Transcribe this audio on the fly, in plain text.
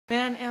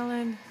Man,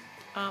 Ellen,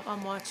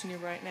 I'm watching you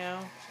right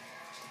now,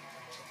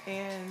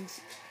 and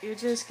you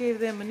just gave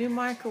them a new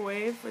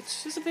microwave,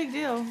 which is a big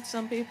deal to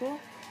some people.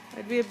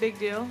 It'd be a big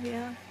deal,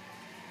 yeah.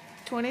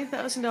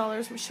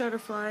 $20,000 from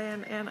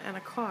Shutterfly and a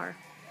car.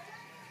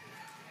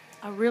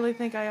 I really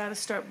think I ought to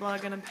start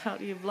vlogging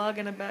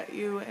about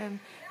you and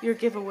your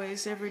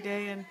giveaways every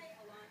day. And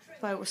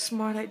if I was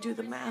smart, I'd do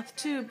the math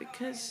too,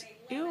 because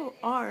you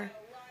are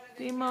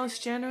the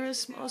most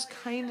generous, most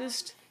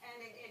kindest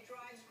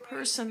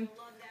person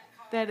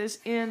that is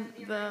in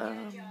the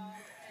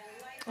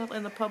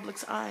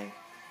public's eye.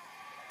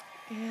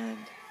 And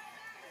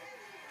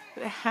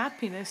the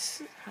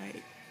happiness,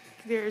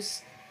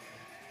 there's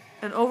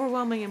an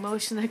overwhelming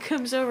emotion that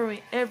comes over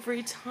me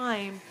every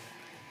time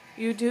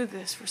you do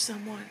this for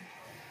someone.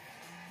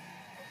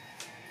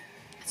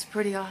 It's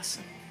pretty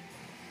awesome.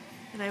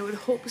 And I would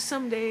hope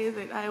someday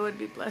that I would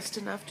be blessed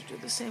enough to do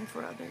the same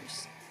for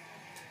others.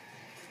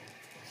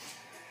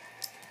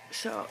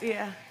 So,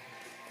 yeah.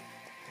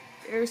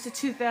 There's the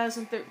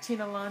 2013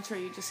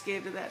 Elantra you just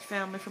gave to that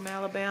family from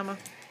Alabama.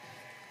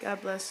 God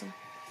bless them.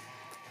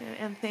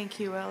 And thank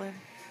you, Ellen.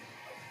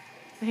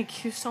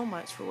 Thank you so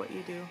much for what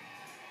you do.